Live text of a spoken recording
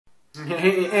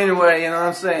Anyway, you know what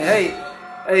I'm saying?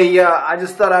 Hey, I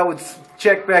just thought I would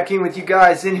check back in with you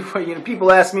guys anyway. You know,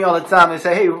 people ask me all the time, they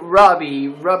say, hey, Robbie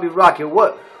Rocket,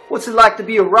 what's it like to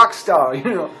be a rock star, you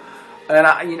know? And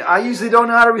I usually don't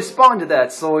know how to respond to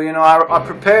that. So, you know, I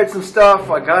prepared some stuff.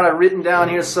 I got it written down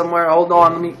here somewhere. Hold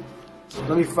on,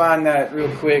 let me find that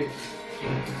real quick.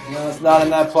 No, it's not in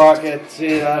that pocket.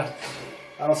 See, I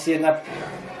don't see it in that.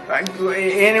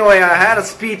 Anyway, I had a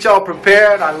speech all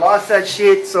prepared. I lost that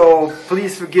shit, so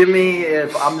please forgive me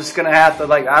if I'm just gonna have to,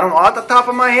 like, I don't know, off the top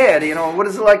of my head, you know, what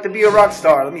is it like to be a rock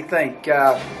star? Let me think. You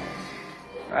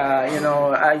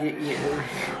know,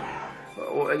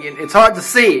 it's hard to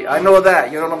see. I know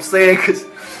that. You know what I'm saying? Because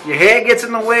your hair gets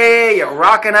in the way. You're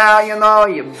rocking out. You know,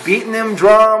 you're beating them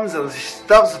drums. The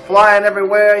stuff's flying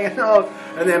everywhere. You know,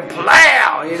 and then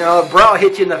plow. You know, a bra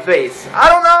hit you in the face. I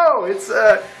don't know.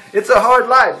 It's a hard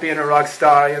life being a rock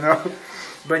star, you know.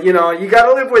 But, you know, you got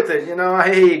to live with it, you know.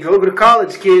 Hey, go to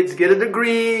college, kids. Get a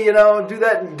degree, you know. Do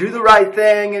that. Do the right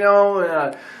thing, you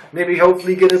know. Maybe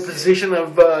hopefully get a position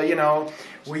of, you know,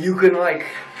 where you can, like,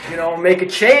 you know, make a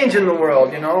change in the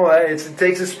world, you know. It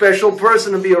takes a special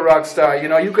person to be a rock star, you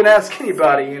know. You can ask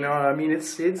anybody, you know. I mean,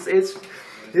 it's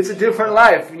a different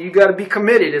life. You got to be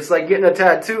committed. It's like getting a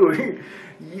tattoo.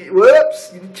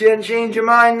 Whoops, you can't change your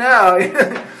mind now.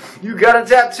 You got a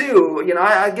tattoo. You know,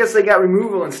 I guess they got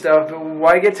removal and stuff, but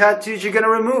why get tattoos you're going to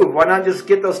remove? Why not just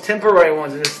get those temporary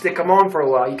ones and just stick them on for a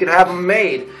while? You could have them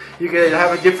made. You could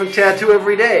have a different tattoo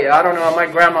every day. I don't know. My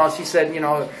grandma, she said, you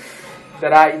know,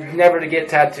 that I never to get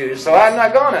tattoos. So I'm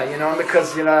not gonna, you know,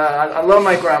 because, you know, I love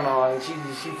my grandma, and she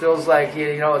feels like,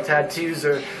 you know, tattoos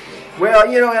are,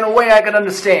 well, you know, in a way I can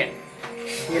understand.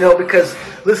 You know, because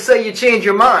let's say you change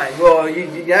your mind. Well,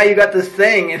 now you got this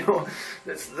thing, you know,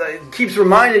 that keeps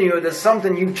reminding you there's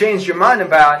something you changed your mind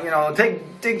about. You know,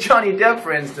 take Johnny Depp,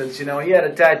 for instance. You know, he had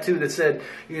a tattoo that said,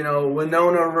 you know,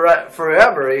 Winona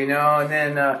forever, you know, and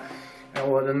then,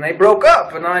 well, then they broke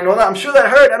up, and I know that. I'm sure that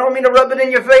hurt. I don't mean to rub it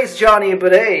in your face, Johnny,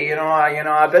 but hey, you know,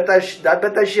 I bet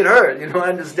that shit hurt. You know, I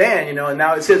understand. You know, and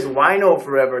now it says Wino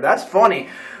forever. That's funny,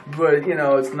 but you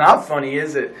know, it's not funny,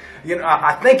 is it? You know,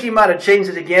 I think he might have changed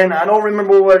it again. I don't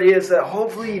remember what it is.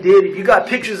 Hopefully he did. If you got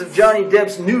pictures of Johnny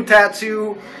Depp's new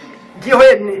tattoo, go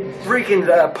ahead and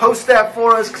freaking post that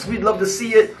for us, because we'd love to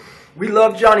see it. We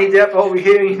love Johnny Depp over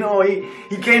here. You know,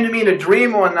 he came to me in a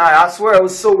dream one night. I swear it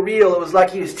was so real. It was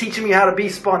like he was teaching me how to be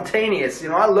spontaneous. You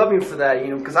know, I love him for that,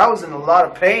 you know, because I was in a lot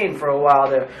of pain for a while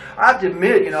there. I have to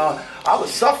admit, you know, I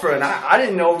was suffering. I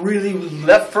didn't know really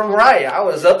left from right. I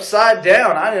was upside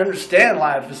down. I didn't understand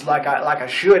life just like I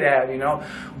should have, you know.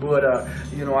 But,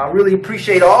 you know, I really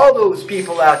appreciate all those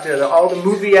people out there, all the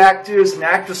movie actors and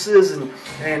actresses and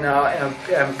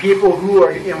people who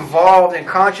are involved in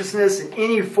consciousness in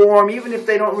any form, even if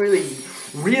they don't really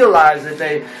realize that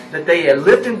they are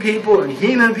lifting people and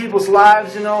healing people's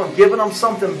lives, you know, and giving them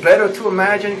something better to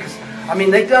imagine. Because, I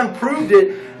mean, they done proved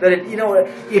it that, you know,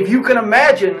 if you can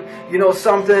imagine, you know,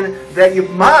 something that your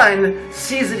mind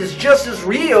sees it as just as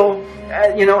real,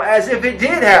 you know, as if it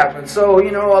did happen. So,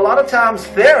 you know, a lot of times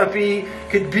therapy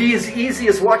could be as easy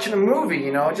as watching a movie,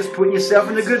 you know, just putting yourself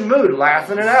in a good mood,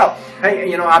 laughing it out. Hey,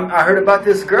 you know, I heard about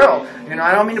this girl. You know,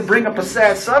 I don't mean to bring up a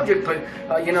sad subject,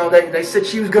 but, you know, they said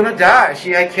she was going to die. She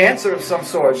had cancer of some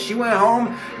sort. She went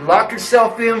home, locked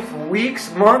herself in for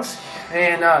weeks, months,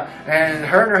 and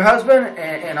her and her husband,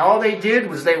 and all they did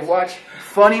was they watched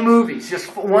funny movies,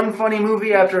 just one funny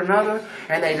movie after another,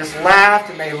 and they just laughed,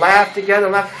 and they laughed together,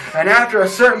 and after a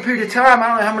certain period of time, I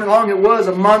don't know how long it was,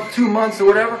 a month, 2 months, or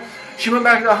whatever, she went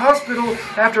back to the hospital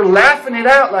after laughing it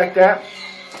out like that,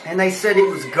 and they said it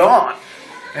was gone.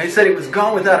 And they said it was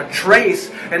gone without a trace,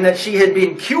 and that she had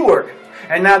been cured.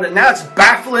 And now it's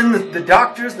baffling the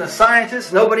doctors and the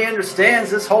scientists. Nobody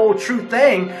understands this whole true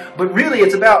thing. But really,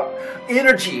 it's about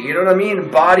energy. You know what I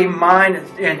mean? Body, mind,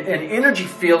 and energy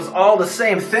fields all the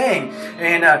same thing.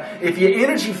 And if your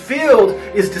energy field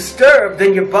is disturbed,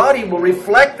 then your body will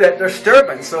reflect that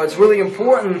disturbance. So it's really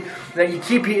important that you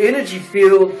keep your energy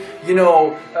field, you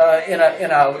know, in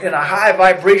a high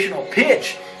vibrational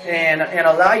pitch. And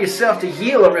allow yourself to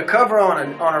heal and recover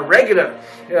on a regular,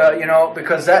 you know,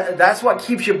 because that's what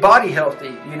keeps your body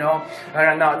healthy, you know.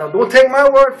 And no, don't take my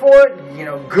word for it. You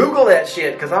know, Google that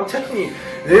shit, because I'm telling you,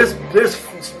 there's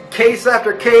case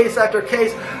after case after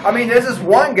case. I mean, there's this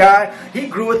one guy, he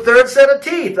grew a third set of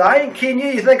teeth. I ain't kidding you.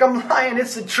 You think I'm lying?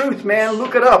 It's the truth, man.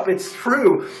 Look it up. It's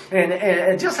true. And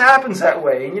it just happens that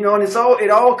way. And, you know, and it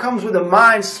all comes with a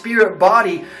mind, spirit,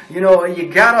 body. You know, you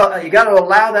gotta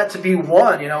allow that to be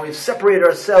one. You know, we've separated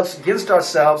ourselves against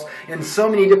ourselves in so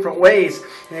many different ways.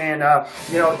 And,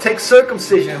 you know, take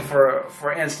circumcision,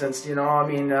 for instance. You know, I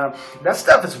mean, that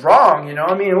stuff is wrong. You know,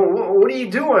 I mean, what are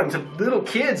you doing to little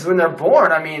kids when they're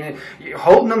born? I mean, you're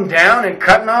holding them down and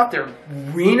cutting off their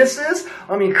weenuses?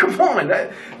 I mean, come on,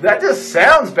 that just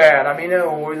sounds bad. I mean,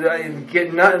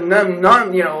 get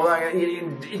none, you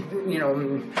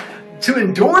know, to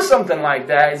endure something like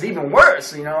that is even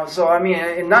worse, you know. So, I mean,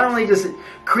 it not only does it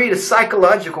create a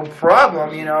psychological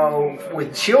problem, you know,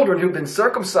 with children who've been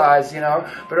circumcised, you know,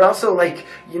 but it also, like,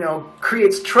 you know,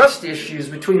 creates trust issues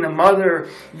between the mother,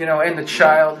 you know, and the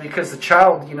child, because the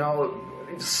child, you know,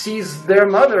 sees their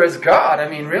mother as God. I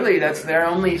mean, really, that's their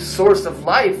only source of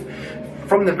life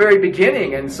from the very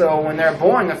beginning. And so when they're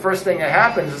born, the first thing that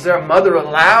happens is their mother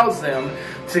allows them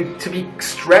to be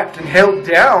strapped and held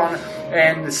down,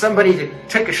 and somebody to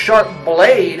take a sharp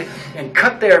blade and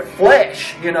cut their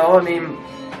flesh, you know. I mean,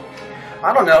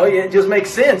 I don't know, it just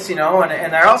makes sense, you know.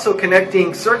 And they're also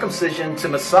connecting circumcision to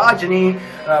misogyny,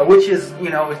 which is, you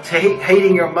know,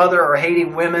 hating your mother or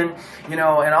hating women, you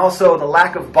know, and also the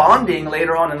lack of bonding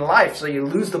later on in life. So you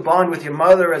lose the bond with your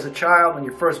mother as a child when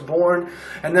you're first born,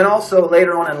 and then also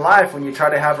later on in life when you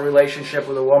try to have a relationship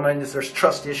with a woman, there's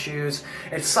trust issues.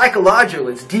 It's psychological.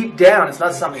 It's deep down. It's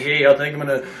not something, hey, I think I'm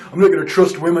not gonna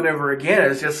trust women ever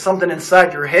again. It's just something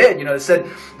inside your head. You know, it said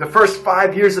the first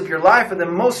 5 years of your life are the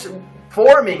most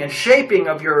forming and shaping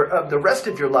of the rest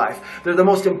of your life. They're the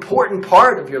most important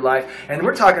part of your life. And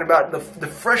we're talking about the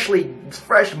fresh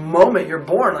moment you're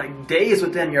born, like days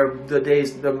within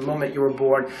the moment you were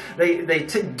born. They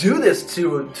do this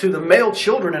to the male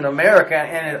children in America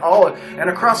and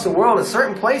across the world in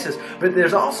certain places. But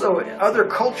there's also other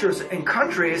cultures and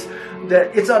countries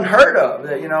that it's unheard of,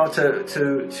 that, you know,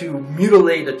 to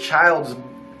mutilate a child's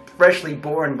freshly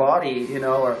born body, you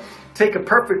know, or take a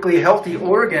perfectly healthy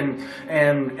organ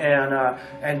and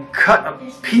cut a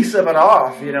piece of it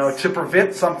off, you know, to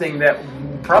prevent something that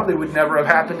probably would never have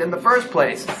happened in the first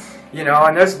place, you know.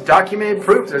 And there's documented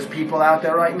proof. There's people out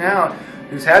there right now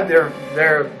who's had their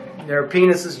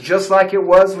penises just like it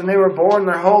was when they were born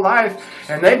their whole life,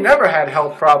 and they've never had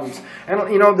health problems.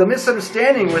 And, you know, the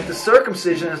misunderstanding with the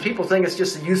circumcision is people think it's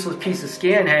just a useless piece of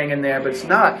skin hanging there, but it's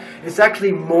not. It's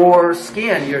actually more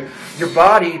skin. Your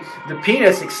body, the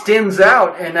penis extends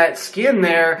out, and that skin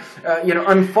there, you know,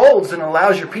 unfolds and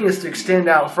allows your penis to extend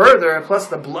out further. Plus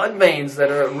the blood veins that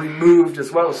are removed,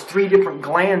 as well as 3 different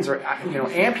glands are, you know,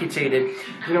 amputated.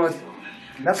 You know,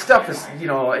 that stuff is, you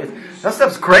know, that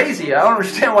stuff's crazy. I don't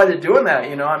understand why they're doing that,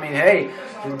 you know. I mean, hey,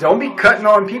 don't be cutting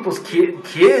on people's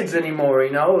kids anymore,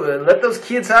 you know. Let those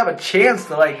kids have a chance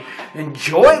to, like,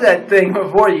 enjoy that thing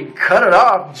before you cut it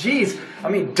off. Jeez, I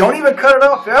mean, don't even cut it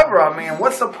off ever. I mean,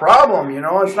 what's the problem, you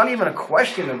know? It's not even a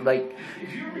question of, like,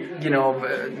 you know,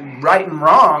 right and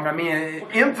wrong. I mean,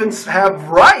 infants have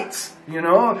rights, you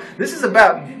know. This is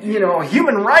about, you know,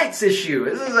 human rights issue.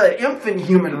 This is an infant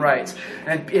human rights.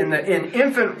 And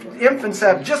infants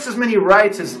have just as many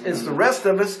rights as the rest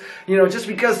of us. You know, just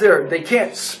because they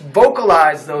can't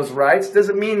vocalize those rights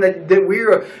doesn't mean that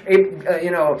we're,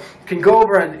 you know, can go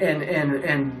over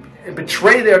and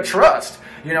betray their trust.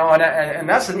 You know, and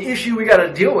that's an issue we got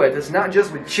to deal with. It's not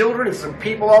just with children; it's with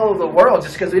people all over the world.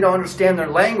 Just because we don't understand their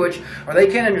language or they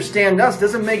can't understand us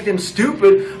doesn't make them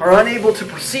stupid or unable to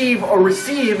perceive or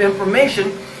receive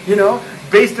information. You know,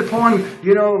 based upon,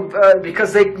 you know,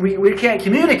 because we can't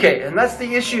communicate, and that's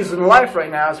the issues in life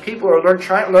right now. Is people are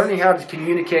learning how to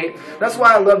communicate. That's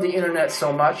why I love the internet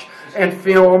so much, and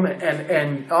film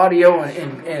and audio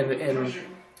and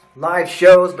live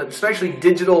shows, but especially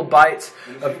digital bites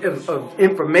of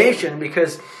information,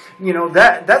 because, you know,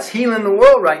 that's healing the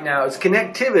world right now. It's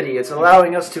connectivity. It's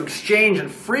allowing us to exchange it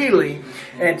freely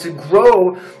and to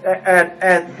grow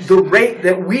at the rate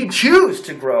that we choose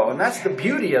to grow. And that's the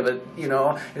beauty of it, you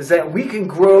know, is that we can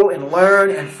grow and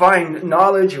learn and find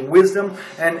knowledge and wisdom.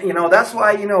 And, you know, that's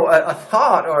why, you know, a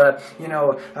thought or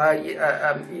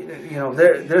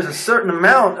there's a certain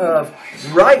amount of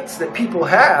rights that people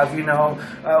have, you know,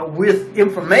 with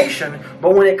information.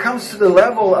 But when it comes to the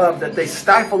level of that they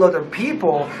stifle other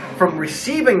people from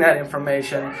receiving that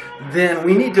information, then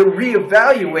we need to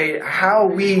reevaluate how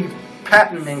we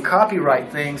patent and copyright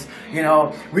things. You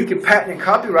know, we can patent and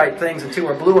copyright things until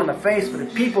we're blue in the face, but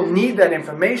if people need that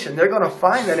information, they're going to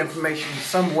find that information in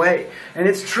some way. And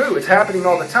it's true, it's happening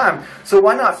all the time. So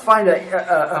why not find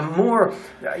a more,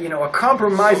 you know, a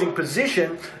compromising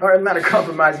position, or not a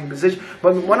compromising position,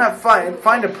 but why not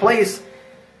find a place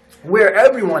where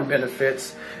everyone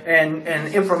benefits and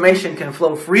information can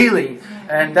flow freely.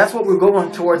 And that's what we're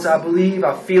going towards, I believe.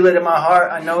 I feel it in my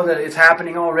heart. I know that it's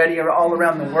happening already all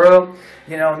around the world.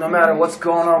 You know, no matter what's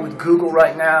going on with Google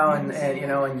right now and you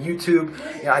know, and YouTube.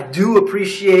 You know, I do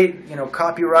appreciate, you know,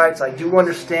 copyrights. I do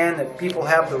understand that people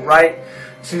have the right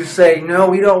to say, no,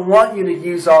 we don't want you to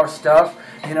use our stuff.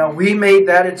 You know, we made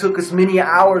that. It took us many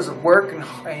hours of work and,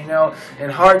 you know,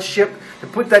 and hardship to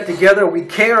put that together. We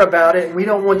care about it, and we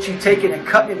don't want you taking and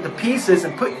cutting it to pieces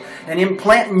and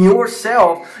implanting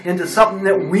yourself into something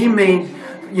that we made,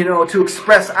 you know, to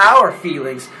express our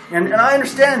feelings. And I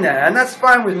understand that, and that's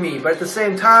fine with me. But at the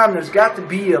same time, there's got to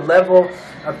be a level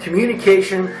of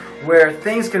communication where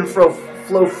things can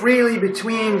flow freely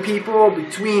between people,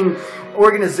 between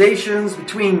organizations,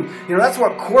 between, you know, that's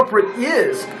what corporate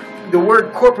is. The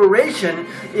word corporation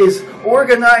is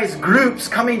organized groups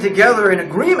coming together in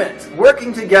agreement,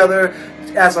 working together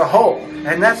as a whole.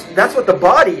 And that's what the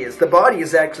body is. The body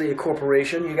is actually a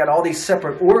corporation. You got all these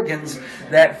separate organs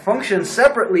that function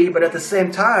separately, but at the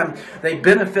same time, they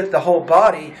benefit the whole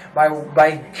body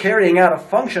by carrying out a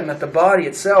function that the body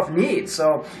itself needs.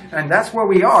 So, and that's where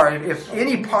we are. If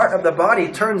any part of the body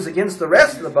turns against the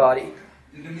rest of the body,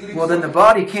 well, then the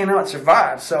body cannot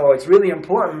survive. So it's really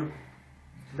important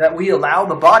that we allow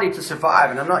the body to survive.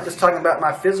 And I'm not just talking about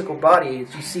my physical body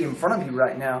that you see in front of you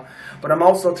right now, but I'm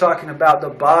also talking about the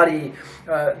body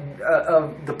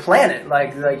of the planet,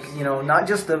 like you know, not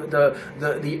just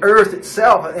the earth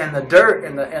itself and the dirt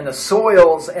and the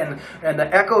soils and the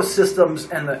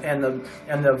ecosystems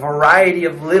and the variety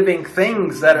of living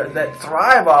things that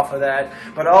thrive off of that,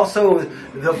 but also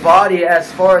the body as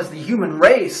far as the human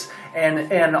race.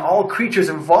 And all creatures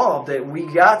involved, that we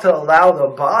got to allow the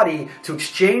body to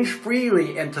exchange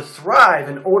freely and to thrive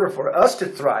in order for us to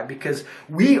thrive, because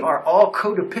we are all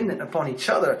codependent upon each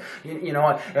other. You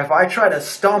know, if I try to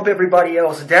stomp everybody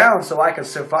else down so I can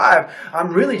survive,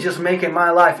 I'm really just making my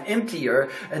life emptier,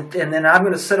 and then I'm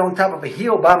going to sit on top of a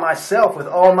hill by myself with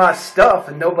all my stuff,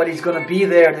 and nobody's going to be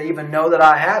there to even know that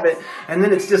I have it, and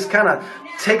then it's just kind of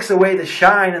takes away the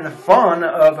shine and the fun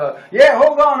of, yeah,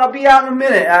 hold on, I'll be out in a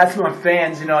minute. That's my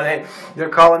fans, you know, they're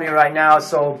calling me right now,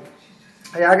 so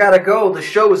hey, I gotta go. The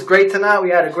show was great tonight. We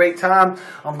had a great time.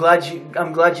 I'm glad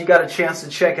you got a chance to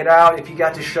check it out. If you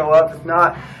got to show up, if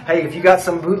not, hey, if you got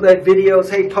some bootleg videos,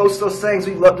 hey, post those things.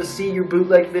 We'd love to see your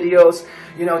bootleg videos.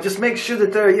 You know, just make sure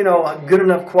that they're, you know, good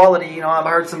enough quality. You know, I've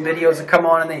heard some videos that come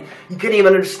on and you can't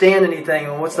even understand anything.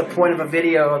 And what's the point of a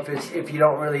video if you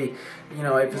don't really, you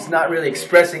know, if it's not really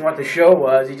expressing what the show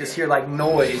was? You just hear like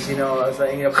noise. You know, it's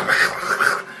like, you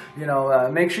know. You know,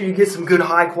 make sure you get some good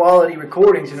high quality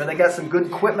recordings. You know, they got some good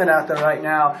equipment out there right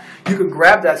now. You can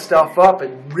grab that stuff up at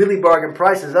really bargain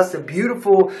prices. That's the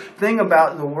beautiful thing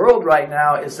about the world right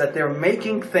now, is that they're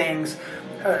making things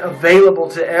available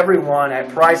to everyone at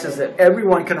prices that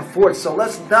everyone can afford. So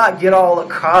let's not get all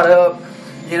caught up,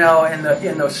 you know,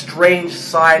 in the strange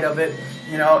side of it,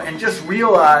 you know, and just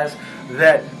realize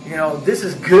that, you know, this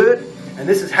is good and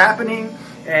this is happening,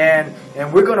 and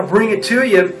we're going to bring it to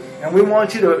you. And we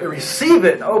want you to receive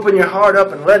it, open your heart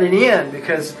up and let it in,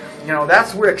 because, you know,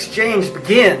 that's where exchange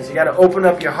begins. You got to open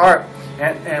up your heart.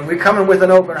 And we're coming with an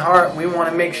open heart. We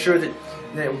want to make sure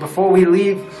that before we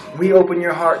leave, we open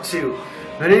your heart too.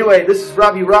 But anyway, this is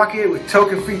Robbie Rocket with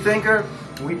Oceanfreethinker.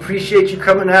 We appreciate you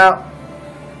coming out.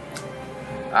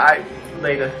 All right,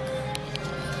 later.